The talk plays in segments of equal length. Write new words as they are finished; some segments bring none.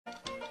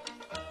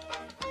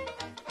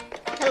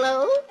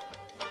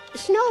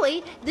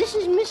Snowy, this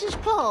is Mrs.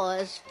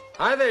 Claus.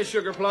 Hi there,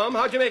 Sugar Plum.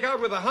 How'd you make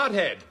out with a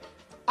hothead?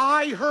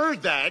 I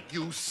heard that,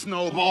 you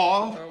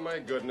snowball. Oh, my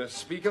goodness.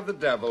 Speak of the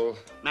devil.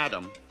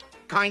 Madam,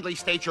 kindly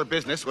state your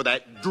business with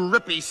that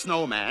drippy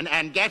snowman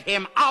and get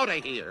him out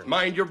of here.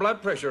 Mind your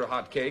blood pressure,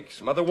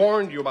 hotcakes. Mother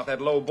warned you about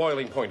that low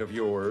boiling point of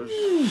yours.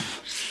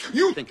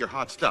 You think you're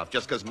hot stuff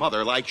just because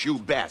Mother likes you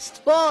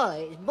best.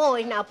 Boys,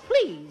 now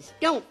please,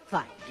 don't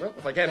fight. Well,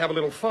 if I can't have a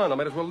little fun, I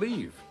might as well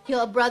leave.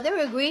 Your brother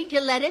agreed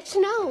to let it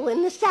snow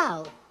in the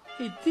South.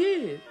 He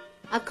did?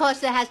 Of course,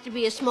 there has to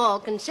be a small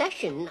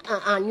concession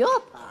on your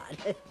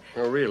part.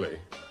 Oh, really?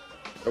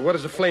 What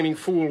does the flaming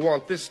fool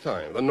want this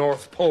time? The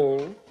North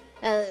Pole?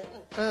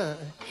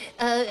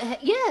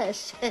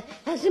 Yes,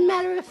 as a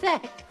matter of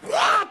fact.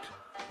 What?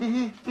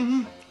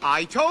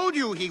 I told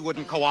you he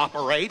wouldn't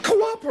cooperate.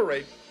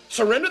 Cooperate?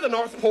 Surrender the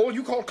North Pole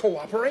you call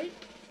cooperate?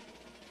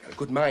 Got a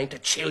good mind to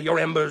chill your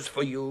embers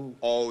for you.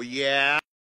 Oh, yeah?